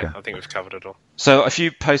 Okay. Yeah, I think we've covered it all. So a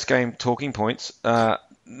few post-game talking points. I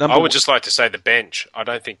would just like to say the bench. I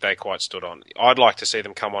don't think they quite stood on. I'd like to see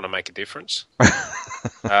them come on and make a difference.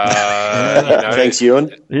 Thanks,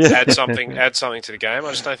 Ewan. Add something to the game.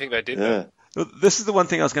 I just don't think they did that. This is the one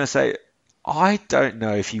thing I was going to say. I don't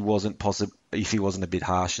know if he wasn't a bit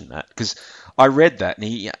harsh in that, because I read that and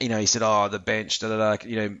he said, "Oh, the bench,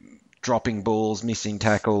 dropping balls, missing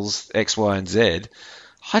tackles, X, Y, and Z."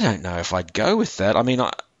 I don't know if I'd go with that. I mean,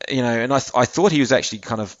 I thought he was actually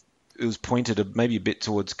it was pointed maybe a bit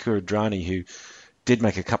towards Kuridrani, who did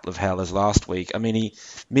make a couple of howlers last week. I mean, he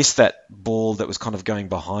missed that ball that was kind of going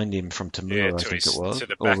behind him from Tamura, I think it was, to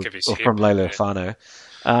the back of his hip, from Leali'ifano.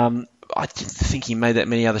 I didn't think he made that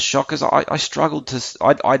many other shockers. I struggled to.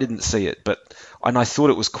 I didn't see it, and I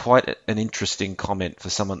thought it was quite an interesting comment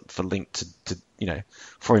for Link to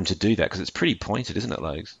for him to do that, because it's pretty pointed, isn't it,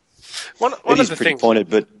 Logs? One it of is the pretty things. pointed,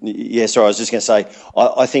 but sorry, I was just going to say,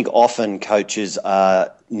 I think often coaches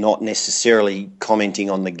are not necessarily commenting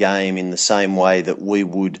on the game in the same way that we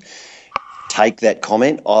would take that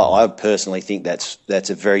comment. I personally think that's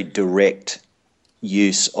a very direct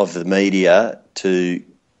use of the media to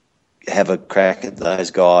have a crack at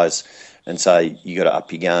those guys and say, you got to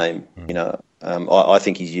up your game. I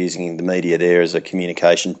think he's using the media there as a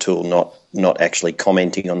communication tool, not actually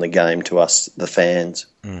commenting on the game to us, the fans.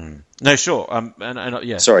 No, sure.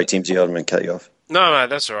 Sorry, Timsy, I didn't cut you off. No,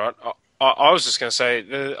 that's all right. I was just going to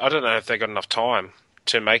say, I don't know if they got enough time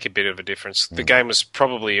to make a bit of a difference. The game was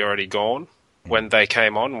probably already gone when they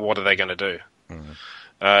came on. What are they going to do?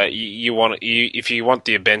 If you want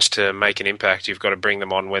the bench to make an impact, you've got to bring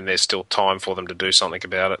them on when there's still time for them to do something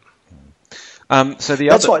about it.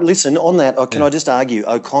 That's why. Listen, on that, can I just argue?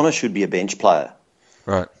 O'Connor should be a bench player.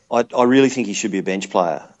 Right. I really think he should be a bench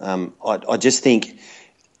player. I just think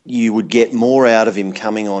you would get more out of him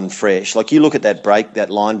coming on fresh. Like, you look at that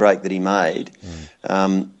line break that he made.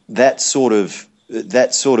 That sort of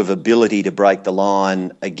ability to break the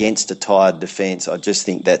line against a tired defence, I just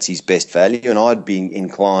think that's his best value. And I'd be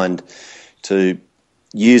inclined to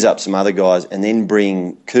use up some other guys and then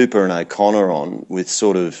bring Cooper and O'Connor on with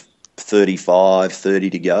sort of 30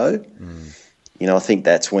 to go. I think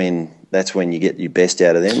that's when you get your best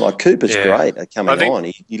out of them. Like, Cooper's great at coming on.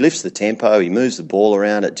 He lifts the tempo, he moves the ball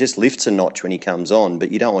around. It just lifts a notch when he comes on,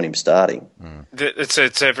 but you don't want him starting.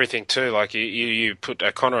 It's everything too. Like, you put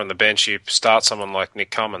O'Connor on the bench, you start someone like Nick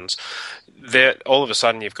Cummins. All of a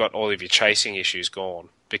sudden you've got all of your chasing issues gone,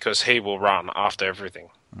 because he will run after everything.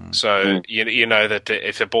 So you know that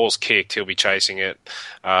if the ball's kicked, he'll be chasing it.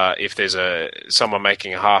 If there's someone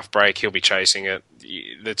making a half break, he'll be chasing it.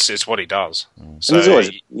 It's what he does. So and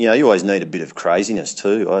always, you always need a bit of craziness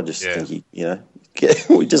too. I just think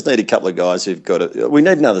we just need a couple of guys who've got it. We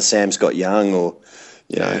need another Sam Scott Young, or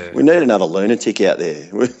we need another lunatic out there.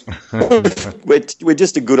 We're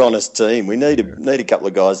just a good, honest team. We need a couple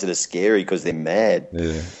of guys that are scary because they're mad.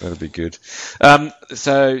 Yeah, that'd be good.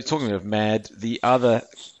 So talking of mad, the other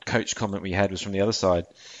coach comment we had was from the other side,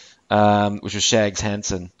 which was Shags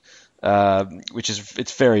Hansen,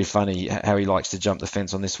 it's very funny how he likes to jump the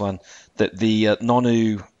fence on this one. That the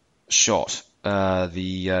Nonu shot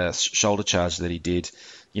the shoulder charge that he did,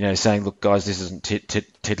 saying, "Look, guys, this isn't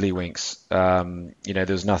tiddlywinks. There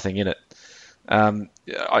was nothing in it." I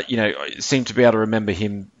seem to be able to remember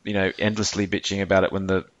him, endlessly bitching about it when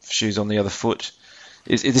the shoe's on the other foot.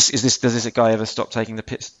 Does this guy ever stop taking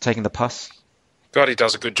the pus? God, he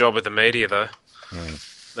does a good job with the media, though.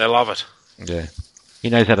 They love it. Yeah, he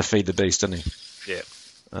knows how to feed the beast, doesn't he? Yeah,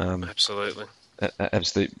 absolutely.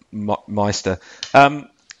 Absolute meister. And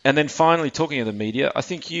then finally, talking of the media, I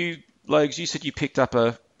think Logs, you said you picked up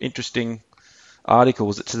a interesting article.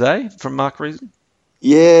 Was it today from Mark Reason?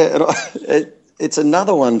 Yeah, and it's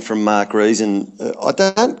another one from Mark Reason.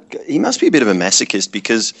 He must be a bit of a masochist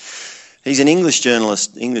because he's an English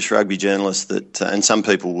rugby journalist that, and some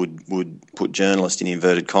people would put journalist in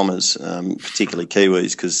inverted commas, particularly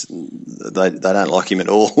Kiwis, because they don't like him at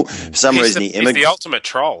all. For some reason, he's the ultimate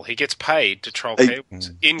troll. He gets paid to troll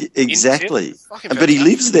Kiwis. Exactly. But he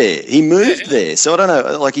lives there. He moved there. So I don't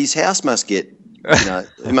know, like his house must get,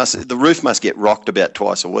 the roof must get rocked about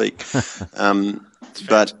twice a week.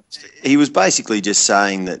 But he was basically just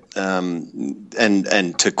saying that,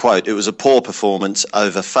 and to quote, it was a poor performance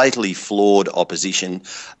over fatally flawed opposition,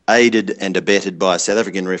 aided and abetted by South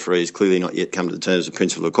African referees clearly not yet come to the terms of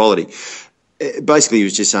principle of equality. Basically, he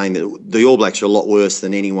was just saying that the All Blacks are a lot worse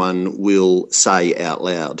than anyone will say out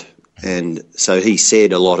loud. And so he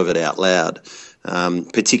said a lot of it out loud,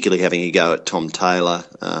 particularly having a go at Tom Taylor,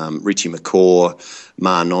 Richie McCaw,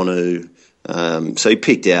 Ma Nonu. So he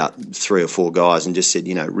picked out 3 or 4 guys and just said,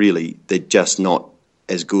 really, they're just not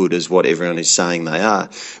as good as what everyone is saying they are.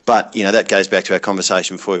 But, that goes back to our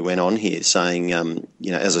conversation before we went on here, saying,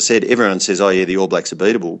 as I said, everyone says, oh, yeah, the All Blacks are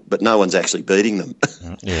beatable, but no one's actually beating them.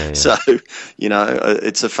 Yeah. So,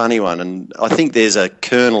 it's a funny one. And I think there's a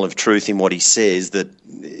kernel of truth in what he says that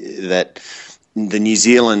the New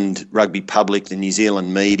Zealand rugby public, the New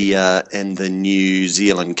Zealand media and the New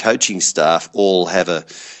Zealand coaching staff all have a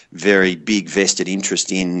very big vested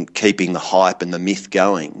interest in keeping the hype and the myth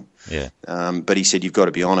going. Yeah. But he said you've got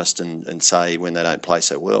to be honest and say when they don't play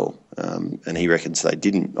so well. And he reckons they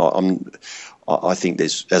didn't. I think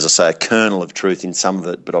there's, as I say, a kernel of truth in some of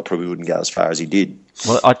it, but I probably wouldn't go as far as he did.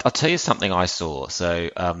 Well, I'll tell you something I saw. So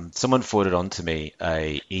someone forwarded on to me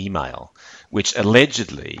a email which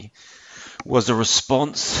allegedly was a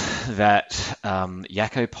response that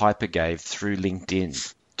Jaco Peyper gave through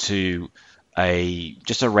LinkedIn to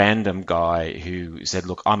just a random guy who said,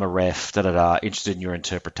 look, I'm a ref, interested in your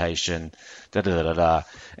interpretation, and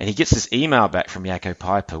he gets this email back from Jaco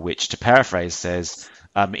Peyper, which, to paraphrase, says,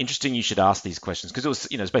 interesting, you should ask these questions, because it was,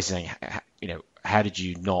 it's basically saying, how did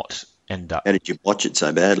you not end up? How did you watch it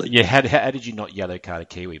so badly? Yeah, how did you not yellow card a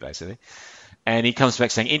Kiwi, basically? And he comes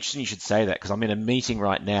back saying, interesting you should say that, because I'm in a meeting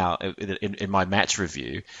right now in my match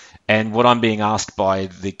review, and what I'm being asked by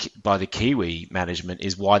the Kiwi management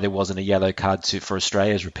is why there wasn't a yellow card for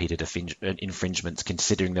Australia's repeated infringements,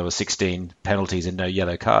 considering there were 16 penalties and no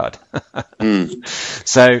yellow card.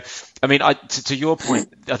 So, I mean, to your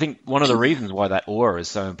point, I think one of the reasons why that aura is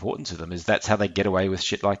so important to them is that's how they get away with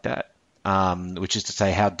shit like that. Which is to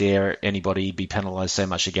say, how dare anybody be penalised so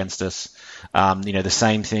much against us? The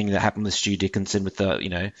same thing that happened with Stu Dickinson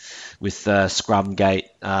with Scrum Gate.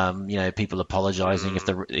 People apologising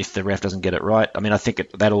if the ref doesn't get it right. I mean, I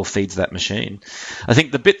think that all feeds that machine. I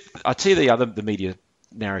think I'll tell you the media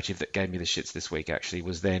narrative that gave me the shits this week actually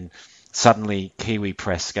was then suddenly Kiwi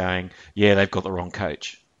press going, yeah, they've got the wrong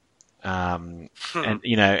coach. And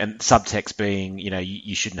subtext being,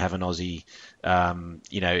 you shouldn't have an Aussie.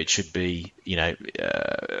 It should be,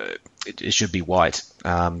 it should be white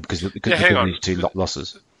because of these 2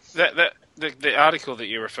 losses. The article that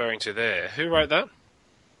you're referring to there, who wrote that?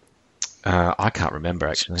 I can't remember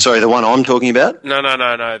actually. Sorry, the one I'm talking about? No.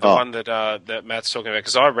 The one that Matt's talking about,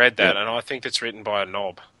 because I read that and I think it's written by a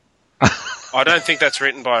knob. I don't think that's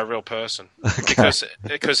written by a real person,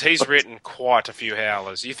 because he's written quite a few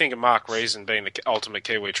howlers. You think of Mark Reason being the ultimate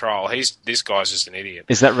Kiwi troll. This guy's just an idiot.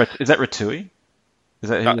 Is that Ratui? Is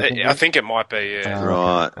that who I think it might be, yeah.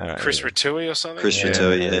 Right. Chris Ratui or something? Chris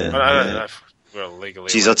Ratui, yeah. I don't know if we're legally...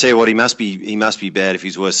 Jeez, I'll tell you what, he must be bad if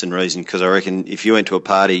he's worse than Reason, because I reckon if you went to a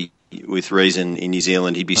party with Reason in New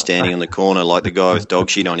Zealand, he'd be standing on the corner like the guy with dog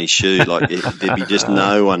shit on his shoe. Like there'd be just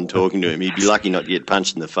no one talking to him. He'd be lucky not to get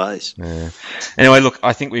punched in the face. Yeah. Anyway, look,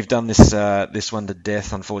 I think we've done this one to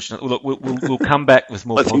death. Unfortunately, look, we'll come back with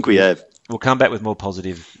more. I think we have. We'll come back with more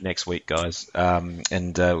positive next week, guys, and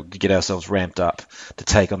get ourselves ramped up to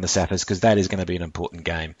take on the Sappers, because that is going to be an important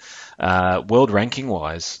game. World ranking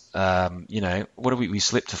wise, what do we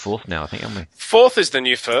slipped to 4th now? I think, haven't we? 4th is the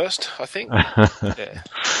new 1st, I think. Yeah.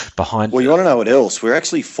 behind. Well, you want to know what else? We're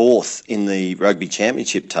actually 4th in the Rugby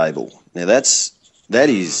Championship table. Now, that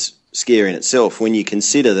is scary in itself when you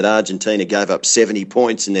consider that Argentina gave up 70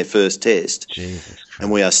 points in their first test,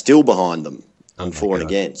 and we are still behind them on for and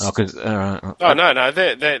against. No,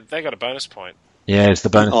 they got a bonus point. Yeah, it's the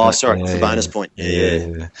bonus point. Oh, sorry, it's the bonus point.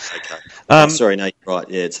 Yeah. Okay. Sorry, no, you're right.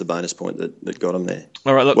 Yeah, it's the bonus point that got them there.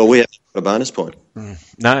 All right, look. Well, we have a bonus point.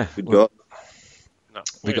 No. We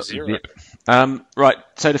got 0. Right,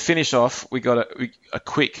 so to finish off, we got a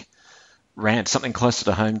quick rant, something closer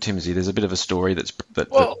to home, Timsy. There's a bit of a story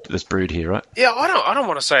that's brewed here, right? Yeah, I don't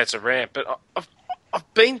want to say it's a rant, but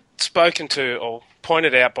I've been spoken to or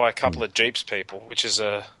pointed out by a couple of Jeeps people, which is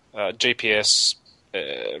a GPS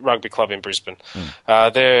rugby club in Brisbane.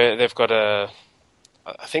 They've got I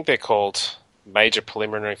think they're called major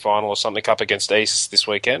preliminary final or something up against East this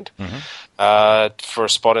weekend for a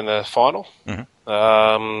spot in the final.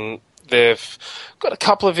 They've got a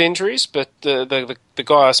couple of injuries, but the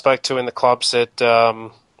guy I spoke to in the club said,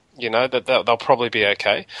 that they'll probably be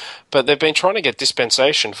okay. But they've been trying to get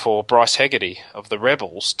dispensation for Bryce Hegarty of the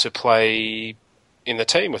Rebels to play in the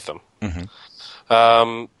team with them.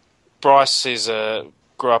 Bryce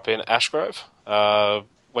grew up in Ashgrove,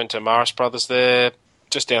 went to Morris Brothers there,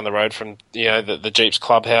 just down the road from the Jeeps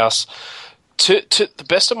clubhouse. To the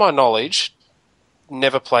best of my knowledge,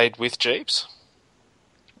 never played with Jeeps.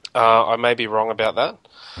 I may be wrong about that,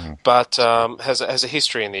 but has a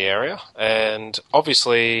history in the area, and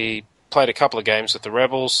obviously played a couple of games with the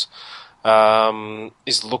Rebels.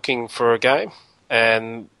 Is looking for a game,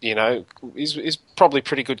 and is probably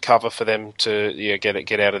pretty good cover for them to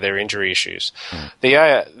get out of their injury issues. The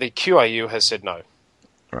QAU has said no.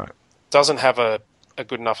 Right. Doesn't have a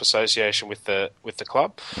good enough association with the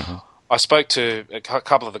club. I spoke to a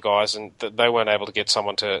couple of the guys, and they weren't able to get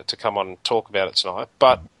someone to come on and talk about it tonight.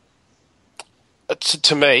 But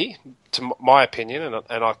to me, to my opinion,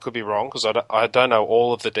 and I could be wrong because I don't know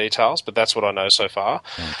all of the details, but that's what I know so far.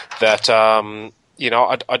 That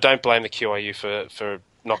I don't blame the QAU for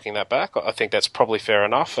knocking that back. I think that's probably fair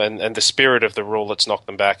enough. And the spirit of the rule that's knocked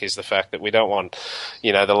them back is the fact that we don't want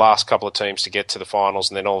the last couple of teams to get to the finals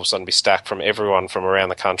and then all of a sudden be stacked from everyone from around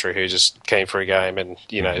the country who just came for a game and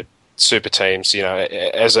super teams.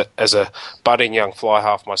 As a budding young fly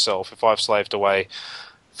half myself, if I've slaved away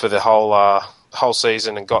for the whole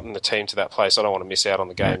season and gotten the team to that place, I don't want to miss out on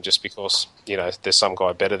the game just because there's some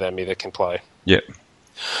guy better than me that can play. Yeah.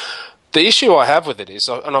 The issue I have with it is,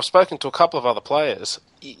 and I've spoken to a couple of other players,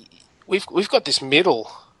 we've got this middle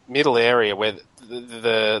area where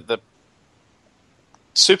the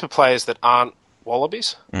super players that aren't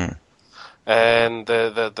Wallabies and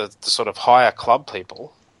the sort of higher club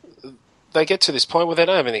people, they get to this point where they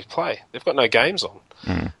don't have anything to play. They've got no games on.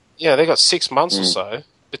 They've got 6 months or so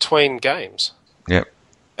between games. Yep.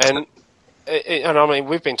 And I mean,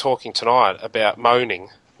 we've been talking tonight about moaning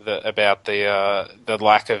about the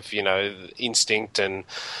lack of instinct and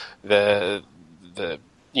the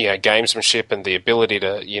gamesmanship and the ability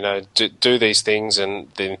to do these things and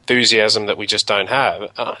the enthusiasm that we just don't have.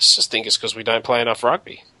 I just think it's because we don't play enough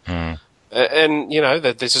rugby. And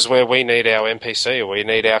that this is where we need our NPC or we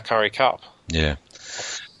need our Curry Cup. Yeah.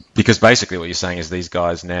 Because basically what you're saying is these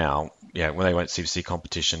guys now, when they won't see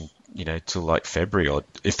competition, till like February, or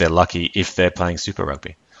if they're lucky, if they're playing Super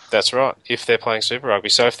Rugby. That's right. If they're playing Super Rugby,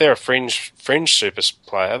 so if they're a fringe Super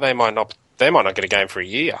player, they might not get a game for a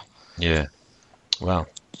year. Yeah. Wow.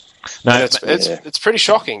 No, it's pretty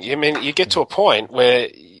shocking. I mean, you get to a point where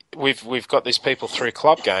we've got these people through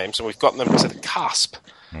club games and we've gotten them to the cusp,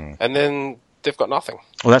 and then they've got nothing.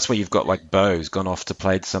 Well, that's where you've got like Bo's gone off to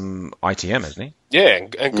play some ITM, hasn't he? Yeah,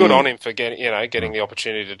 and good on him for getting the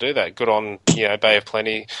opportunity to do that. Good on Bay of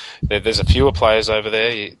Plenty. There's a fewer players over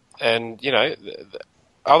there, and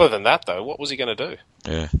other than that though, what was he going to do?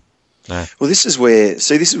 Yeah. No. Well, this is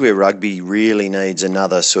where rugby really needs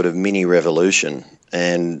another sort of mini revolution.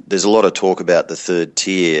 And there's a lot of talk about the third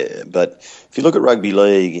tier, but if you look at rugby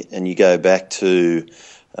league and you go back to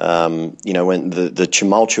when the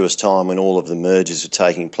tumultuous time when all of the mergers were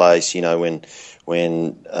taking place, when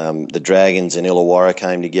the Dragons and Illawarra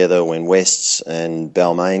came together, when Wests and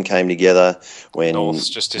Balmain came together, when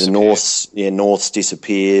Norths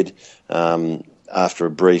disappeared after a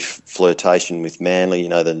brief flirtation with Manly,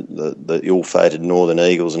 the ill-fated Northern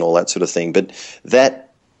Eagles and all that sort of thing. But that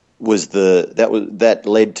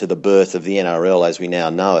led to the birth of the NRL as we now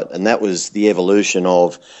know it, and that was the evolution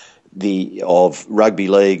of rugby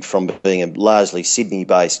league from being a largely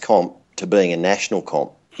Sydney-based comp to being a national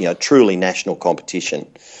comp, truly national competition.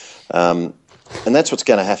 And that's what's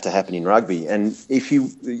going to have to happen in rugby. And if you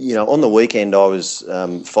on the weekend I was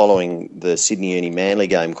following the Sydney Uni Manly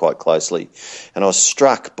game quite closely, and I was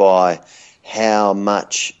struck by how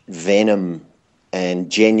much venom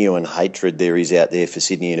and genuine hatred there is out there for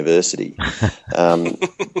Sydney University,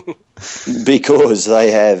 because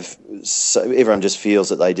they have everyone just feels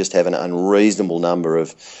that they just have an unreasonable number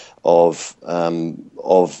of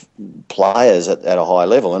players at a high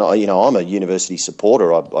level. And I'm a university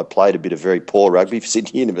supporter. I played a bit of very poor rugby for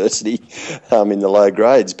Sydney University in the low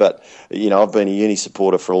grades, but I've been a uni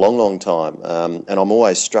supporter for a long, long time, and I'm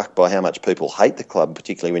always struck by how much people hate the club,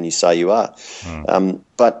 particularly when you say you are.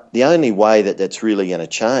 But the only way that that's really going to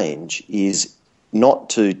change is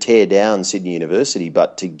not to tear down Sydney University,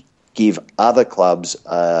 but to give other clubs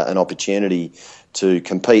an opportunity to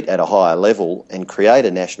compete at a higher level and create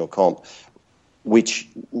a national comp, which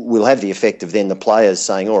will have the effect of then the players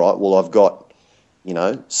saying, all right, well, I've got,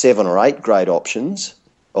 7 or 8 great options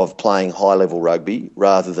of playing high-level rugby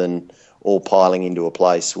rather than all piling into a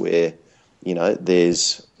place where,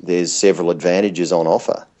 there's several advantages on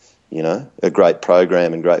offer, a great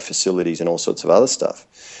program and great facilities and all sorts of other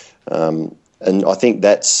stuff. And I think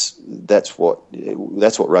that's what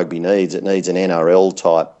rugby needs. It needs an NRL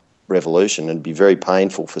type revolution, and be very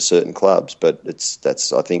painful for certain clubs, but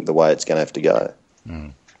that's I think the way it's going to have to go.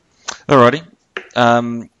 Alrighty.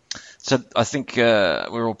 So I think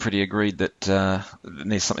we're all pretty agreed that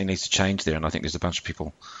something needs to change there, and I think there's a bunch of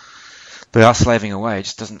people that are slaving away. It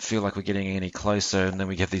just doesn't feel like we're getting any closer, and then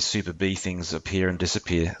we have these Super B things appear and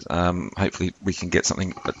disappear. Hopefully we can get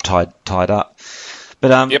something tied up.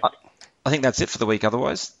 But Yep. I think that's it for the week.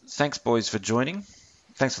 Otherwise, thanks boys for joining.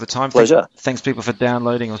 Thanks for the time. Pleasure. Thanks people for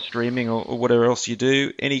downloading or streaming or whatever else you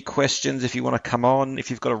do. Any questions, if you want to come on,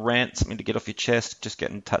 if you've got a rant, something to get off your chest, just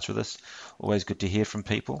get in touch with us. Always good to hear from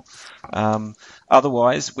people.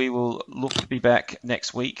 Otherwise, we will look to be back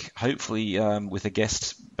next week, hopefully with a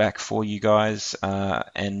guest back for you guys,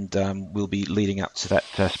 and we'll be leading up to that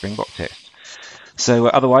Springbok test. So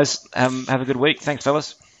otherwise, have a good week. Thanks,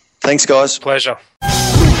 fellas. Thanks, guys. Pleasure.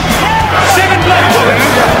 7 black.